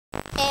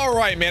All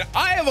right, man,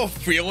 I have a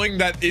feeling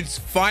that it's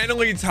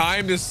finally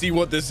time to see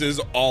what this is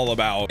all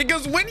about.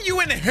 Because when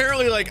you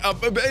inherently like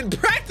and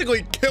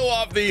practically kill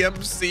off the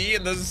MC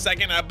in the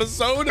second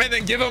episode and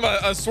then give him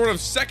a sort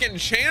of second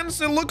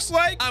chance, it looks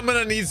like, I'm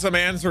gonna need some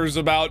answers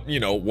about,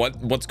 you know,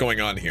 what's going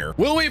on here.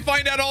 Will we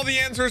find out all the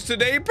answers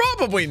today?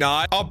 Probably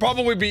not. I'll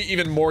probably be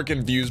even more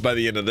confused by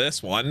the end of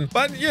this one.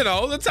 But, you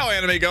know, that's how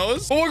anime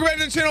goes. Well, welcome back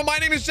to the channel. My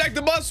name is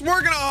JackTheBus.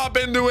 We're gonna hop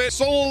into it.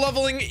 Solo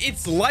leveling,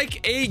 it's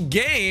like a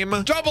game.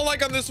 Drop a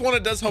like on this one.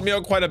 It does help me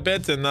out quite a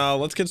bit. And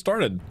let's get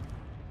started.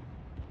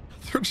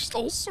 They're just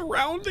all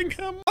surrounding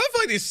him. I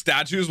feel like these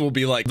statues will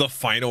be like the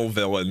final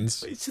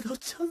villains.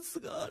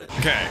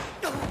 Okay.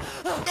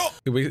 Oh.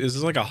 Wait, is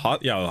this like a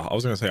hot? Yeah, I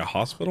was gonna say a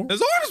hospital.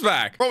 His arm's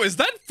back. Bro, is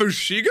that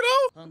Fushiguro?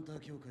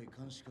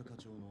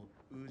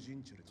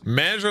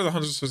 Manager of the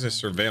Hunter Association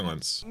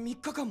Surveillance.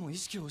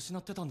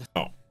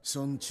 Oh.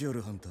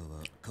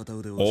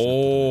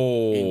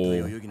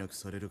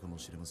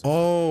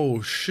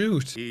 Oh,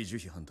 shoot.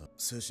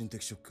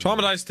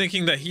 Traumatized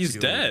thinking that he's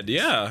dead.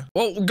 Yeah.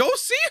 Well, go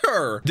see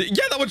her.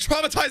 Yeah, that would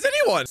traumatize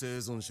anyone.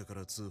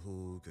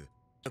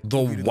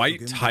 The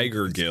White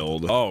Tiger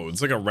Guild. Oh,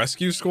 it's like a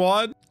rescue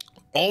squad.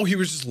 Oh, he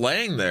was just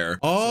laying there.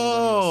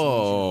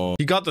 Oh,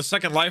 he got the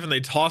second life and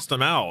they tossed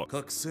him out.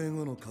 I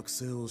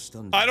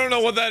don't know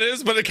what that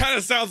is, but it kind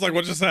of sounds like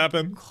what just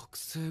happened.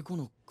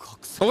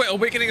 Oh wait,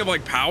 awakening of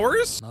like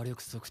powers? A mana meter?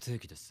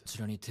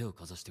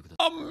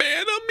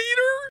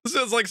 This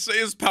is like say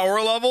his power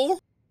level.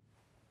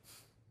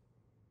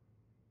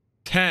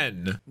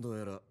 10.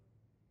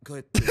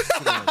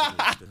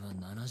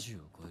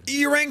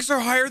 E ranks are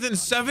higher than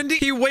 70.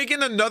 He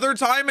awakened another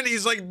time and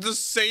he's like the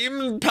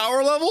same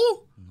power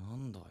level.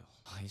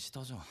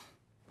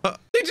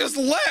 He just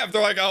left.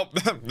 They're like, oh,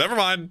 never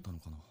mind.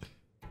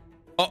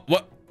 Oh,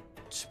 what?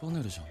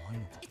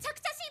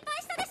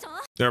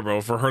 There,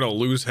 bro, for her to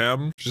lose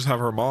him, just have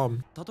her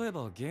mom. How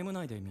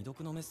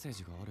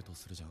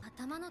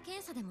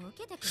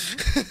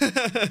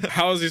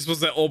is he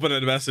supposed to open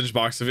a message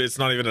box if it's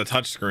not even a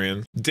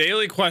touchscreen?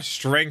 Daily quest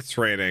strength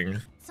training.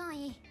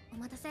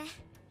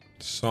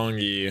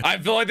 Songi. I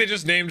feel like they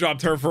just name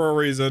dropped her for a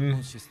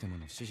reason.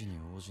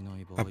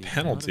 A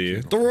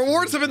penalty. The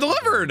rewards have been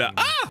delivered.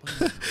 Ah!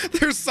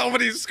 There's so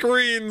many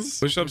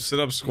screens. Push up, sit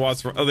up,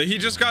 squats. Oh, he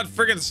just got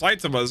friggin'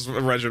 Saitama's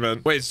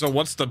regiment. Wait, so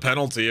what's the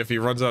penalty if he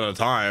runs out of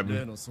time?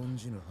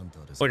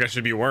 Like I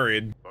should be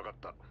worried.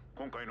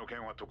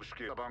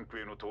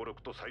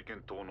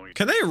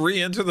 Can they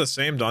re-enter the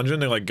same dungeon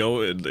to like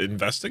go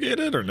investigate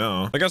it or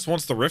no? I guess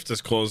once the rift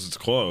is closed, it's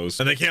closed.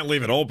 And they can't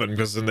leave it open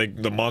because then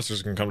the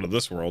monsters can come to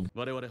this world.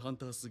 Wait,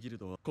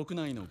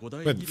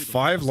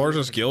 5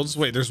 largest guilds?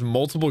 Wait, there's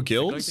multiple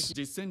guilds?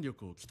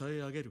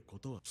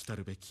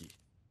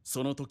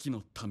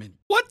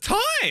 What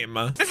time?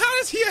 And how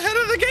is he ahead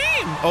of the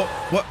game? Oh,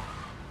 what?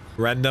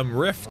 Random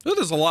rift. Oh,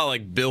 there's a lot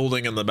like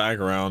building in the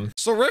background.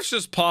 So rifts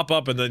just pop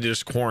up and then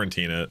just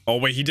quarantine it. Oh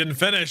wait, he didn't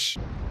finish.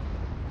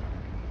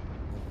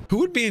 Who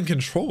would be in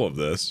control of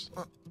this?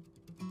 What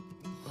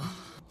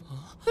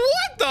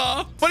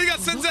the? But he got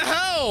sent to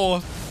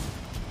hell.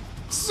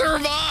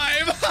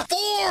 Survive 4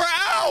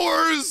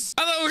 hours.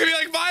 I thought it was gonna be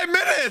like 5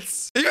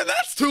 minutes. Even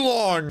that's too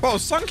long. Bro,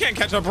 Sun can't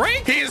catch up,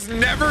 right? He is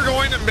never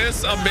going to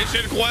miss a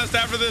mission quest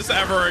after this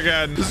ever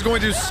again. This is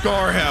going to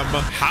scar him.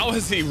 How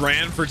has he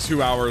ran for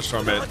 2 hours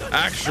from it?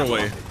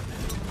 Actually.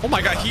 Oh my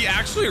God, he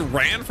actually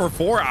ran for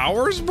 4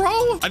 hours,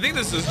 bro? I think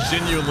this is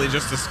genuinely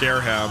just to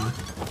scare him.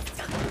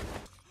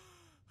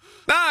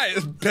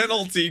 Nice.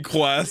 Penalty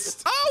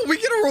quest. Oh, we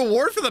get a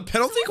reward for the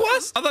penalty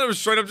quest? I thought it was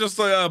straight up just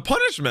a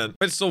punishment.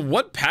 Wait, so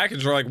what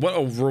package or like what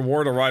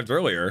reward arrived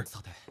earlier?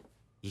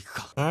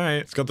 All right,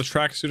 it's got the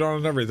tracksuit on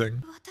and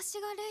everything.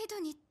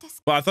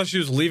 Well, I thought she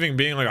was leaving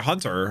being like a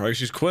hunter. Like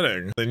she's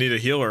quitting. They need a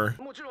healer.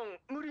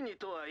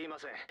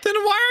 Then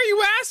why are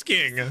you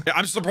asking?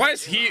 I'm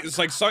surprised he's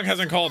like Sung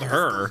hasn't called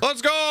her.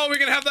 Let's go. We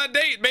can have that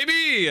date,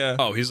 baby.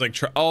 Oh, he's like,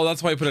 oh,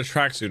 that's why he put a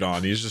tracksuit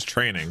on. He's just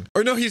training.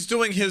 Or no, he's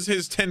doing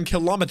his 10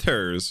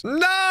 kilometers.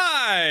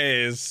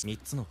 Nice.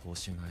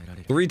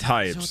 3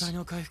 types.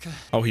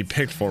 Oh, he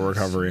picked full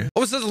recovery.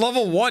 Oh, it says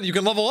level 1. You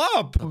can level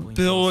up.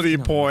 Ability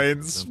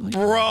points.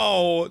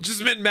 Bro,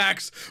 just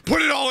min-max.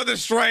 Put it all into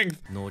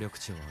strength.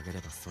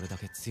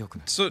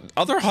 So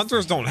other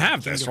hunters don't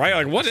have this, right?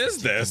 Like, what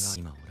is this?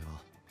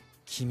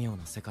 Yeah,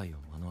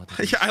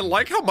 I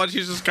like how much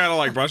he's just kind of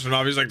like brushing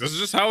off. He's like, this is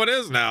just how it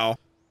is now.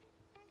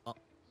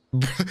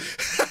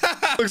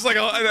 Looks like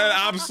an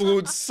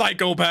absolute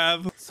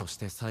psychopath.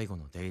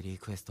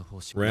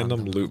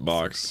 Random loot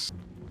box.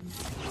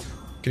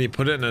 Can he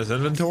put it in his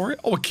inventory?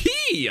 Oh, a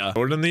key!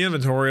 Put it in the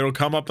inventory. It'll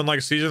come up in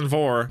like season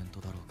 4.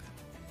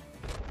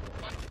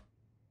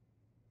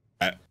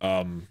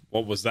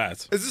 What was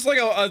that? Is this like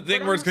a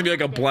thing where it's gonna be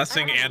like a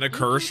blessing and a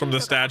curse from the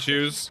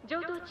statues?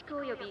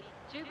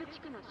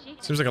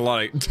 Seems like a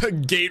lot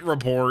of gate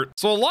report.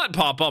 So a lot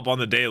pop up on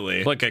the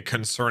daily. Like a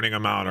concerning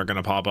amount are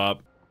gonna pop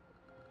up.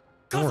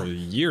 4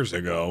 years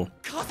ago.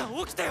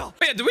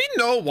 Man, do we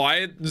know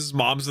why his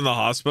mom's in the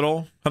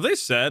hospital? Have they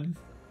said?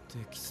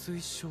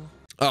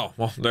 Oh,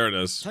 well, there it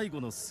is.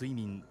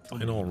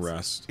 Final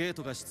rest.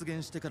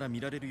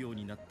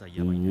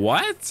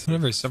 What?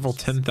 Every several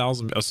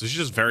 10,000. Oh, so she's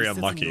just very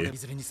unlucky.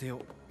 So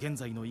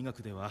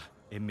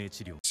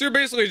you're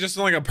basically just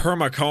in like a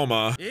perma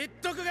coma.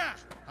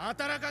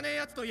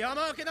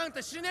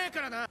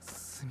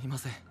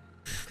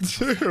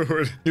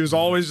 Dude, he was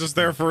always just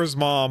there for his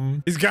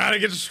mom. He's gotta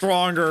get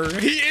stronger.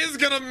 He is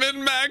gonna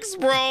min-max,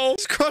 bro.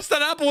 Just crush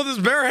that apple with his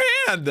bare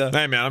hand.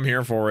 Hey man, I'm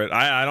here for it.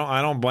 I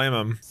don't blame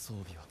him.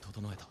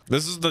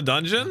 This is the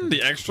dungeon?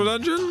 The extra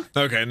dungeon?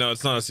 Okay, no,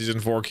 it's not a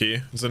season 4 key.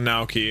 It's a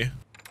now key. I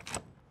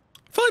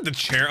feel like the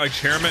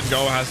Chairman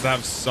Go has to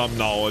have some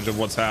knowledge of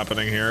what's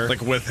happening here.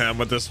 Like with him,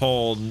 with this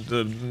whole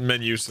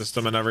menu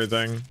system and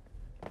everything.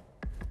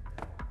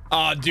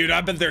 Oh, dude,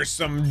 I bet there's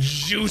some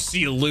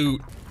juicy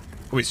loot.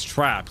 Oh, he's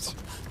trapped.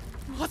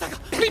 What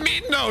do you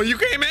mean? No, you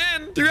came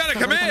in. You gotta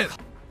come in.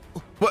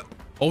 What?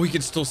 Oh, he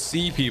can still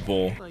see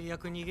people.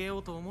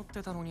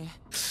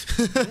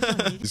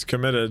 He's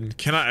committed.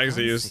 Cannot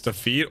exit, use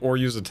defeat or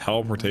use a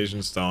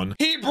teleportation stone.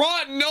 He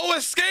brought no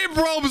escape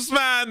ropes,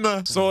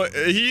 man. So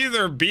he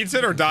either beats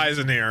it or dies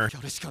in here.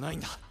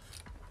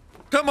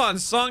 Come on,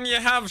 Sung, you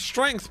have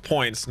strength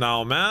points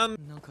now, man.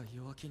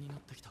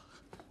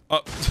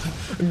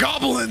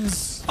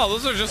 Goblins. Oh,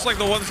 those are just like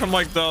the ones from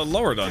like the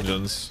lower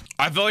dungeons.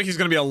 I feel like he's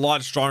gonna be a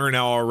lot stronger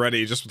now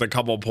already, just with a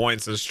couple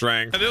points of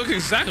strength. And they look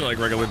exactly like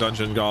regular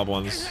dungeon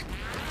goblins.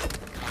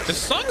 If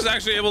Sung's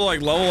actually able to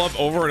like level up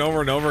over and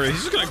over and over,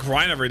 he's just gonna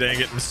grind every day and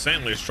get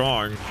insanely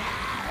strong.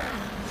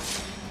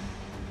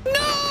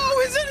 No,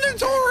 his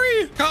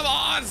inventory! Come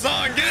on,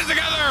 Sung, get it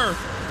together!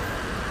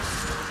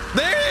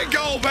 There you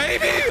go,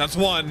 baby! That's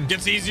one.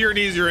 Gets easier and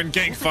easier in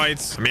gank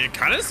fights. I mean, it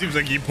kind of seems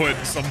like he put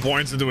some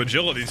points into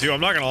agility too.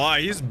 I'm not gonna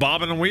lie, he's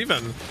bobbing and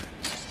weaving.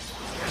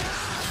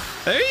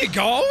 There you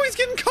go. He's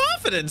getting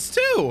confidence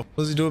too.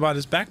 What does he do about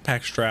his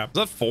backpack strap? Is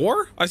that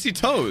 4? I see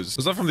toes.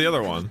 Was that from the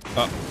other one?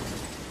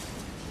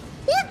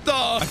 What the?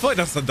 I feel like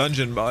that's the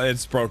dungeon.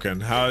 It's broken.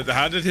 How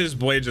did his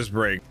blade just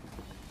break?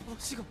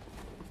 This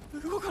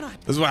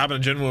is what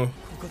happened to Jinwoo.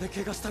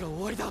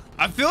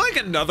 I feel like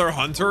another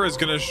hunter is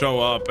gonna show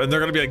up and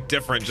they're gonna be like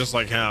different, just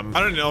like him. I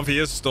don't know if he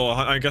is still.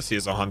 I guess he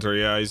is a hunter.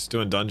 Yeah, he's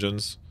doing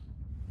dungeons.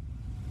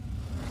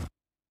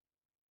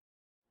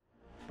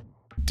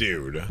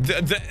 Dude,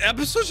 the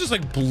episodes just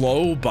like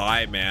blow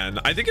by, man.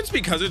 I think it's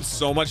because it's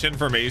so much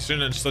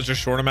information in such a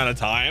short amount of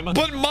time,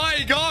 but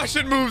my gosh,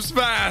 it moves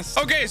fast.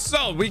 Okay,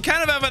 so we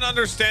kind of have an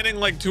understanding,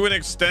 like to an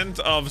extent,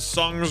 of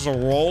Sung's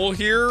role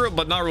here,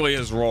 but not really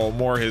his role,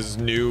 more his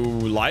new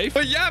life.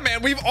 But yeah,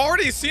 man, we've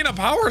already seen a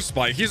power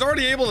spike. He's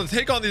already able to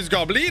take on these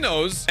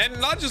goblinos,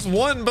 and not just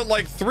one, but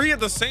like 3 at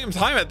the same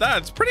time at that.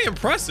 It's pretty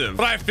impressive.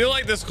 But I feel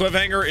like this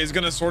cliffhanger is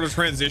going to sort of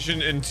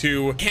transition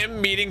into him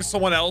meeting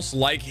someone else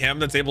like him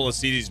that's able to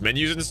see these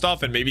menus and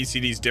stuff and maybe see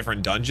these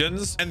different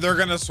dungeons, and they're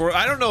gonna sort of,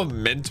 I don't know if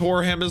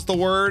mentor him is the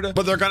word,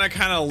 but they're gonna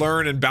kind of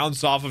learn and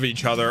bounce off of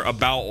each other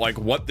about like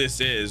what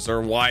this is or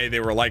why they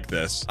were like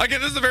this.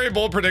 Again, this is a very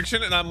bold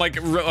prediction and I'm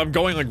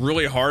going like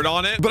really hard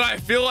on it, but I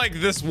feel like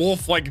this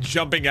wolf like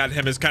jumping at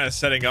him is kind of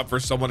setting up for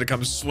someone to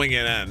come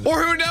swinging in.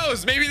 Or who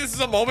knows, maybe this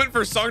is a moment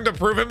for Sung to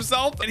prove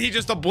himself and he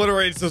just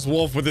obliterates this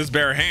wolf with his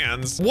bare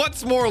hands.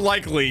 What's more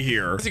likely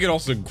here? He could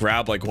also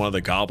grab like one of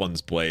the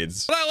goblin's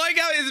blades. But I like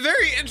how it's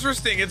very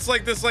interesting. It's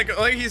like this, like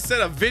he said,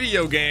 a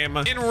video game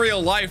in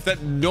real life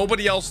that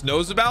nobody else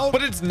knows about.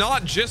 But it's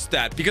not just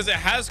that, because it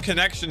has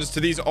connections to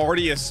these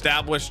already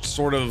established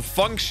sort of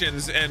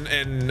functions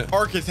and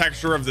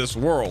architecture of this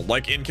world,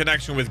 like in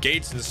connection with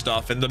gates and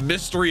stuff and the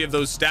mystery of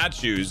those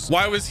statues.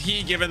 Why was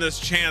he given this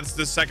chance,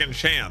 this second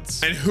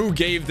chance? And who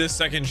gave this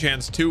second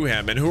chance to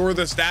him? And who are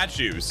the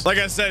statues? Like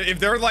I said, if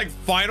they're like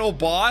final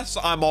boss,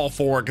 I'm all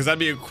for it, because that'd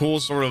be a cool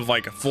sort of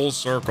like full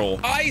circle.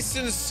 I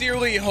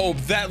sincerely hope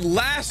that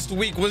last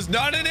week was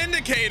not an indicator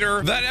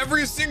that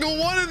every single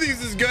one of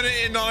these is gonna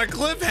end on a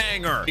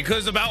cliffhanger,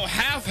 because about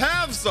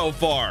half so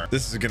far.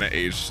 This is gonna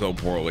age so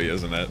poorly,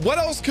 isn't it? What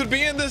else could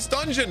be in this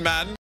dungeon,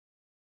 man?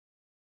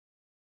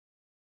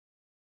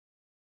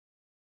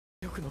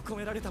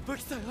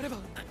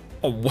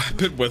 A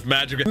weapon with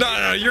magic.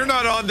 No, you're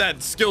not on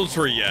that skill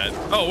tree yet.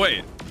 Oh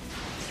wait,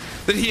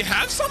 did he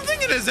have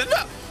something in his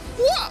inventory?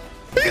 What?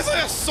 He's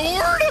like a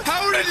sword?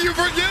 How did you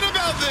forget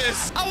about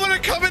this? I want to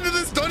come into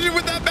this dungeon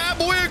with that bad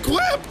boy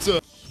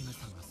equipped.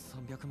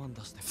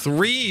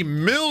 3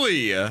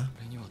 milli.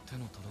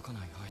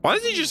 Why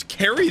does he just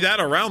carry that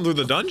around through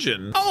the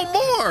dungeon?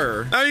 Oh,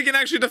 more. Now you can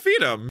actually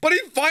defeat him. But he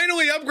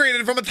finally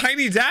upgraded from a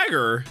tiny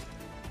dagger.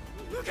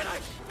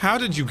 How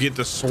did you get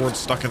the sword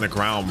stuck in the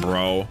ground,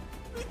 bro?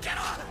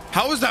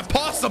 How is that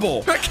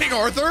possible? King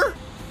Arthur?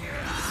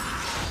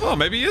 Oh,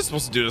 maybe he is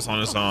supposed to do this on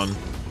his own.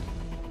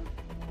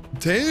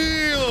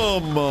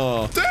 Damn.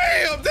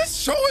 Damn, this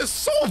show is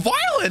so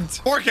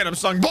violent. Bark at him,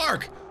 Sung.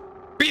 Bark.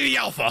 Be the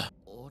alpha.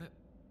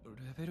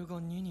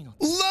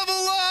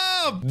 Level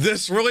up!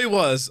 This really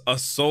was a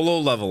solo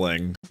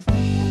leveling.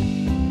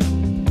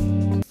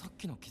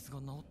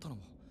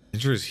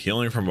 Injuries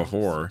healing from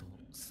before.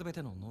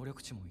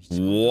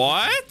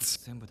 What?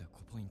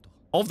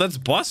 Oh, that's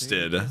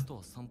busted.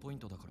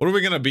 What are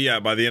we gonna be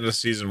at by the end of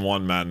season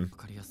 1, man?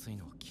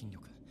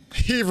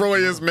 He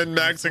really is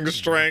min-maxing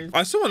strength.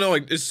 I still want to know,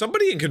 like, is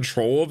somebody in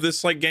control of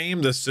this, like,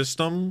 game, this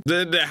system?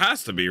 There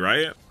has to be,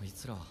 right?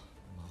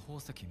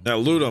 Yeah,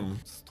 loot him.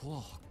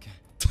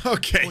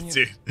 Okay,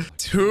 dude.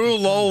 Too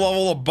low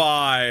level to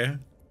buy.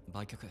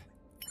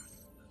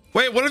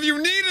 Wait, what if you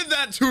needed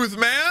that tooth,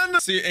 man?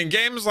 See, in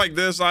games like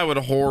this, I would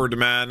hoard,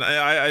 man.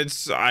 I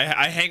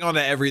hang on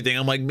to everything.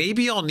 I'm like,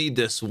 maybe I'll need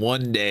this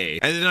one day.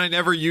 And then I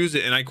never use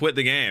it and I quit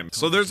the game.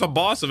 So there's a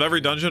boss of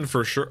every dungeon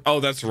for sure. Oh,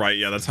 that's right.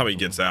 Yeah, that's how he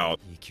gets out.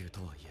 Then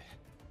why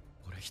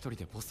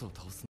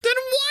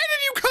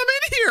did you come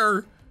in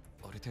here?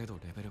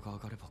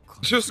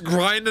 Just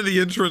grind in the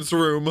entrance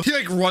room. He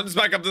like runs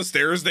back up the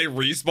stairs. They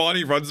respawn.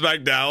 He runs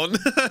back down.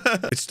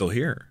 It's still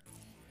here.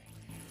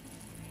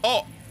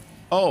 Oh.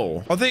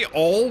 Oh, are they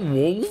all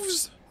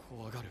wolves?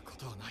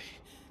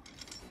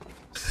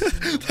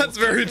 That's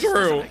very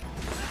true.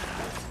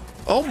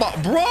 Oh my,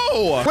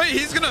 bro. Wait,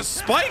 he's gonna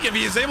spike if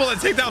he's able to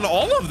take down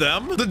all of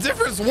them. The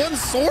difference one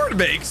sword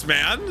makes,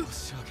 man.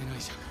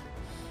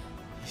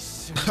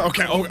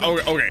 Okay,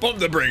 okay. Bump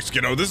the brakes,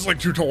 kiddo. This is like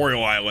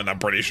Tutorial Island, I'm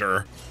pretty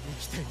sure.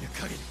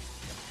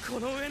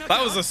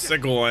 That was a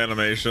sickle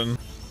animation.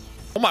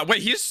 Oh my,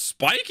 wait, he's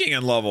spiking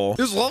in level.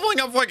 He's leveling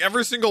up for like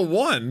every single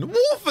one.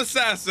 Wolf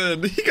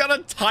Assassin, he got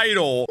a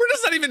title. Where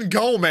does that even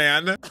go,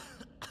 man?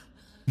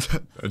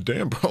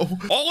 Damn, bro.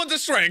 All into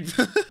strength.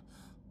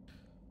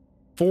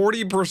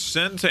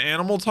 40% to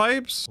animal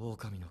types?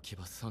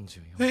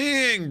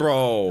 Dang,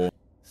 bro.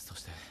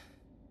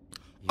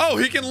 Oh,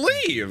 he can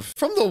leave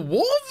from the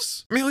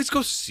wolves? I mean, let's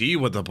go see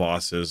what the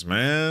boss is,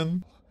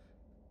 man.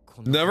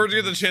 Never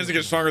get the chance to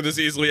get stronger this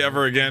easily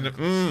ever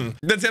again.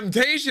 The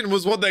temptation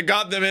was what that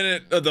got them in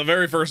it at the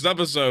very first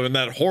episode in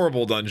that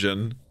horrible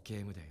dungeon.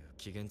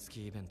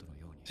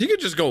 He could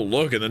just go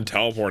look and then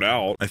teleport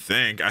out, I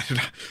think. I'm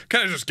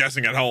kind of just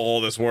guessing at how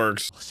all this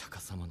works.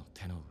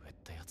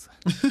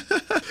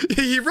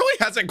 He really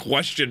hasn't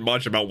questioned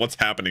much about what's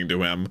happening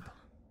to him.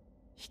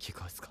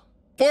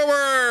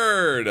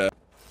 Forward!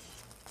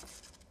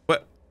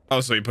 What?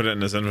 Oh, so he put it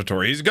in his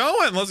inventory. He's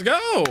going. Let's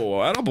go.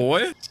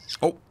 Attaboy.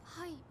 Oh.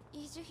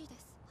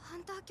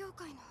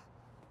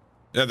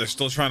 Yeah, they're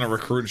still trying to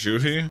recruit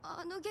Juhi.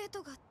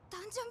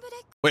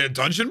 Wait, a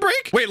dungeon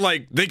break? Wait,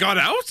 like they got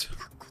out?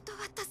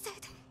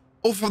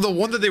 Oh, for the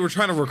one that they were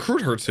trying to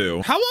recruit her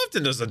to. How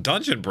often does a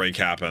dungeon break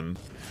happen?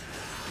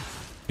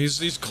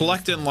 He's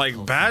collecting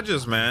like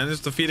badges, man. He's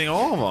defeating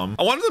all of them.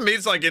 I wonder if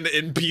means like an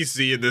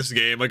NPC in this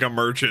game, like a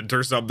merchant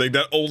or something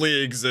that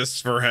only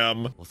exists for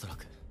him.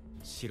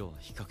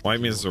 White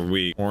means they're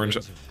weak. Orange.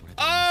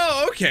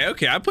 Oh, okay,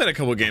 okay. I played a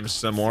couple games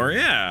similar.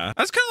 Yeah,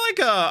 that's kind of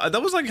like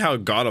that was like how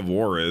God of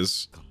War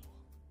is.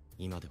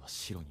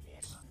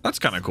 That's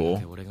kind of cool.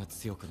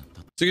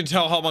 So you can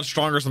tell how much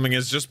stronger something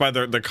is just by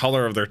the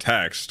color of their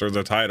text or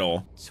the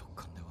title.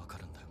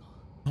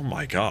 Oh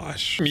my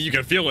gosh. I mean, you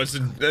can feel it's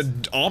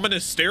an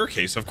ominous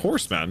staircase, of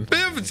course, man.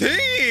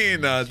 15!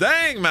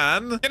 Dang,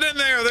 man. Get in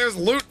there. There's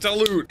loot to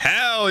loot.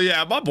 Hell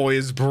yeah, my boy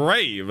is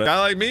brave. A guy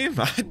like me,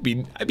 I'd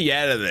be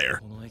out of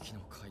there.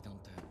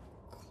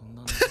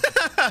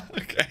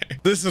 Okay.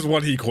 This is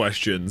what he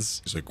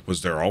questions. He's like,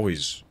 was there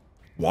always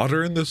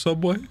water in the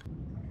subway?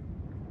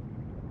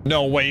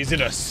 No way, is it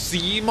a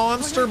sea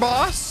monster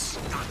boss?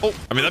 Oh,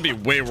 I mean, that'd be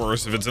way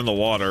worse if it's in the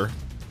water.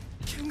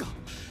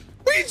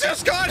 We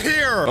just got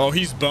here! Oh,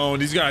 he's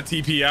boned. He's got a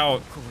TP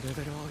out.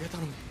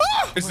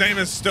 Ah! His name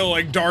is still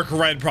like dark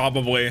red,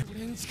 probably.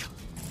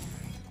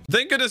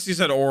 Thank goodness he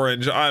said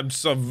orange. I'm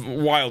so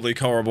wildly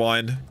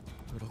colorblind.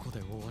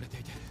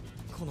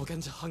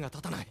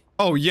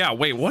 Oh yeah,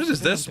 wait, what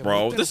is this,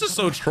 bro? This is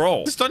so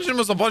troll. This dungeon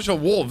was a bunch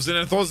of wolves and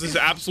it throws this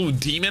absolute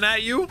demon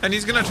at you and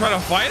he's gonna try to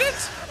fight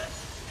it?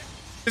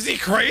 Is he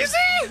crazy?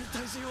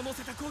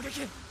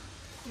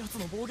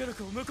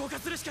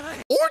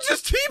 Or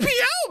just TP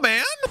out,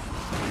 man.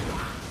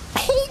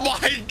 Oh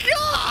my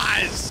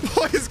gosh.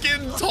 Oh, he's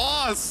getting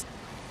tossed.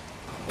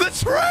 The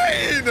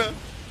train.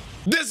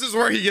 This is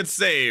where he gets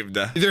saved.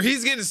 Either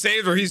he's getting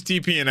saved or he's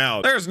TPing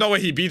out. There's no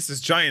way he beats this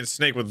giant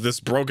snake with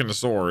this broken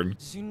sword.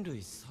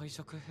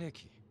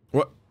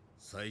 What?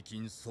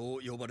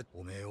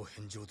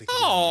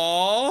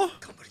 Aww.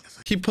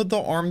 He put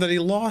the arm that he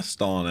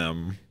lost on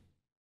him.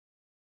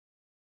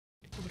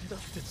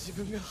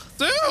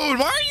 Dude,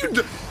 why are you...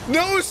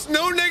 No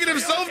negative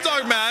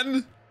self-talk,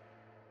 man.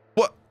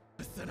 What?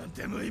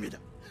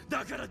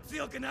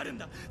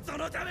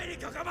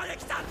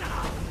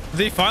 Did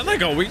he find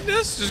like a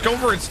weakness? Just go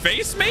for its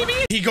face, maybe?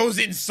 He goes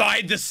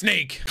inside the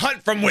snake.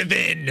 Cut from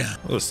within.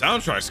 Oh, the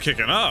soundtrack's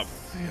kicking up.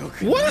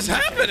 What is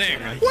happening?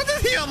 What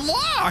did he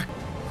unlock?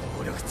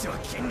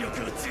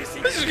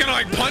 This is gonna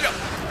like punch.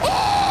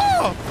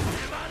 Oh!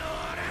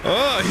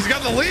 Oh, he's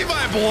got the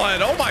Levi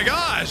blood. Oh my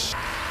gosh.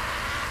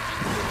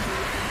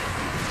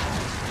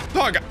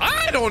 Dog,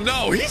 I don't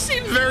know. He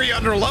seemed very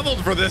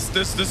underleveled for this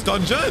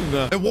dungeon.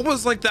 And what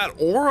was like that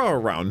aura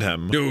around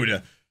him?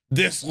 Dude,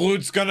 This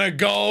loot's gonna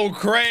go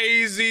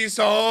crazy,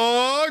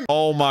 song.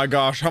 Oh my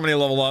gosh, how many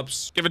level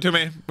ups? Give it to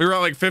me. We were at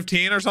like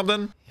 15 or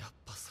something.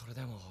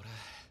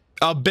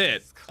 A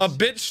bit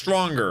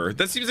stronger.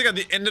 That seems like at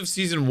the end of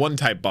season 1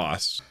 type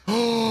boss.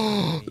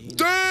 Dang!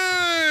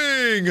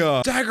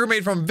 Dagger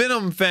made from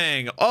Venom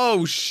Fang.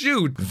 Oh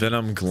shoot.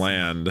 Venom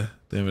Gland.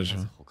 Damage.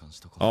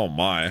 Oh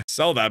my.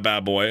 Sell that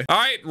bad boy. All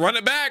right, run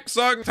it back,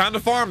 son. Time to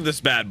farm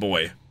this bad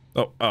boy.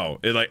 Oh,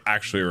 it like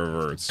actually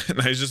reverts.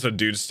 And he's just a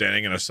dude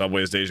standing in a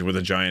subway station with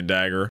a giant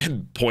dagger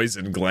and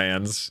poison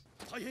glands.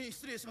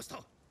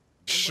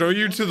 Show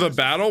you to the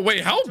battle?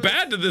 Wait, how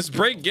bad did this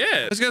break get?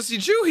 I was gonna see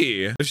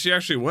Juhi if she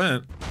actually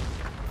went.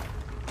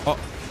 Oh,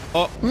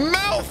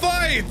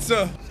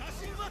 Malphite!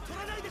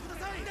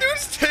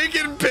 Dude's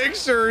taking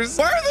pictures.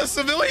 Why are the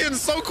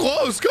civilians so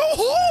close? Go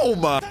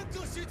home!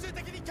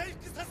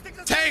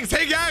 Tanks,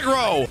 take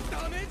aggro!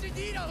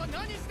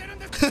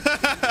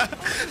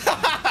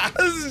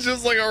 This is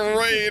just like a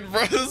raid,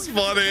 bro. This is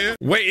funny.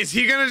 Wait, is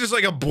he gonna just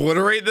like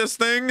obliterate this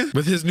thing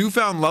with his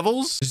newfound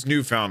levels? His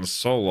newfound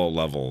solo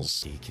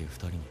levels.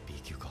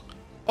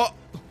 Oh,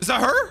 is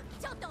that her?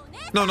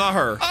 No, not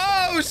her.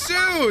 Oh,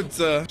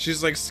 shoot.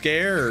 She's like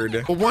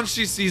scared. But once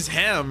she sees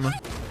him.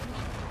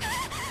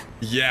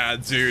 Yeah,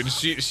 dude,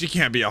 she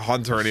can't be a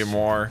hunter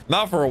anymore.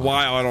 Not for a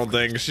while, I don't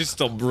think. She's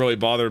still really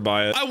bothered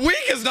by it. A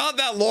week is not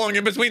that long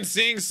in between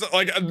seeing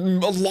like a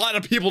lot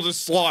of people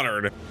just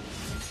slaughtered.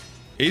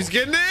 He's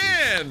getting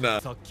in.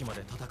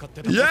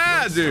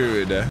 Yeah,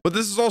 dude. But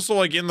this is also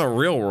like in the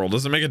real world.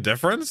 Does it make a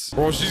difference?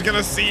 Or she's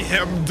gonna see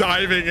him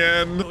diving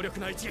in.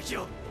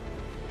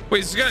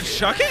 Wait, she's gonna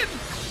chuck it?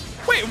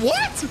 Wait,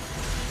 what?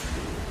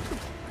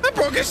 That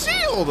broke his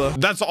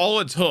shield. That's all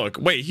it took.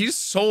 Wait, he's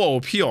so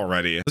OP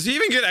already. Does he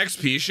even get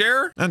XP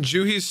share? And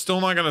Juhi's still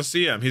not gonna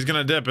see him. He's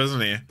gonna dip, isn't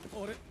he?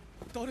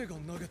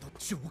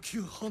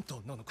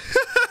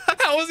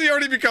 How has he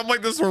already become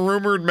like this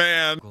rumored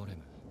man?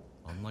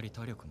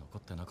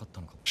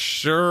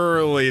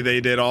 Surely they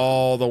did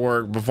all the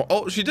work before.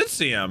 Oh, she did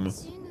see him.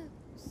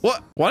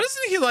 What? Why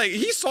doesn't he like,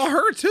 he saw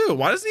her too.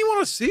 Why doesn't he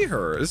want to see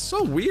her? It's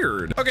so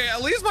weird. Okay,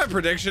 at least my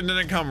prediction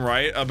didn't come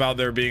right about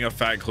there being a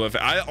fat cliff.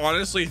 I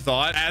honestly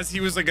thought as he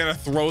was like gonna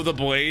throw the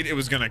blade, it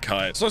was gonna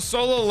cut. So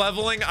solo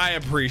leveling, I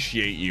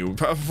appreciate you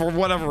for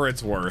whatever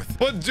it's worth.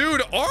 But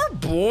dude, our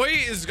boy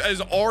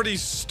is already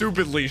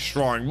stupidly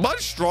strong,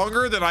 much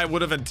stronger than I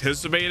would have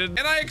anticipated.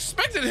 And I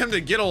expected him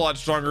to get a lot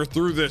stronger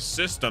through this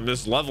system,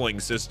 this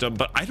leveling system,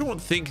 but I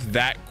don't think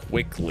that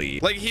quickly.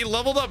 Like he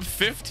leveled up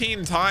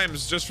 15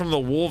 times just from the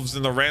wolves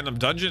in the random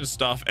dungeon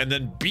stuff and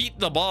then beat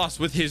the boss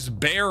with his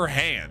bare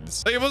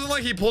hands. Like, it wasn't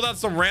like he pulled out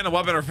some random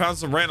weapon or found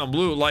some random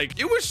loot. Like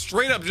it was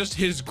straight up just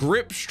his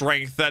grip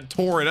strength that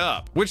tore it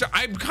up, which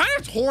I'm kind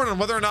of torn on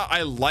whether or not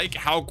I like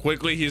how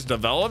quickly he's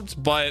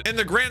developed. But in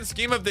the grand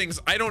scheme of things,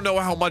 I don't know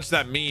how much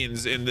that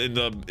means in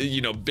the,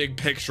 you know, big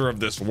picture of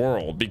this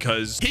world,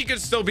 because he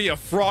could still be a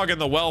frog in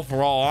the well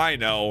for all I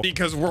know,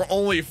 because we're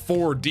only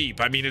 4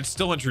 deep. I mean, it's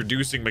still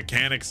introducing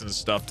mechanics and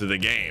stuff to the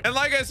game. And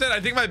like I said,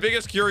 I think my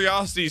biggest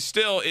curiosity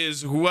still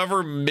is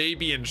whoever may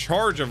be in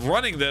charge of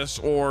running this,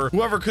 or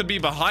whoever could be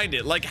behind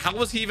it. Like, how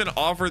was he even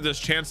offered this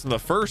chance in the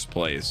first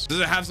place? Does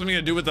it have something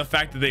to do with the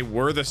fact that they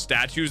were the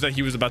statues that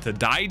he was about to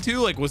die to?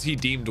 Like, was he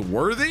deemed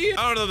worthy?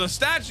 I don't know. The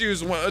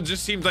statues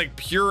just seemed like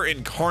pure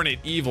incarnate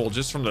evil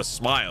just from the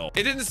smile.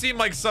 It didn't seem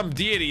like some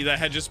deity that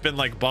had just been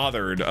like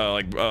bothered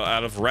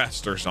out of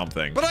rest or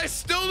something. But I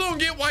still don't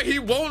get why he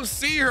won't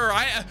see her.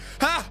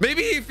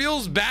 Maybe he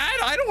feels bad.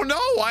 I don't know.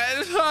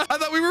 I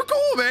thought we were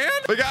cool, man.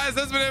 But guys,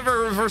 that's been it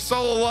for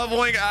solo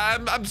leveling.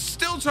 I'm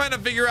still trying to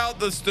figure out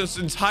this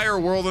entire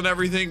world and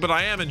everything, but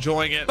I am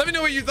enjoying it. Let me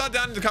know what you thought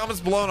down in the comments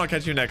below, and I'll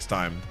catch you next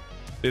time.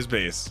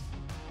 Peace.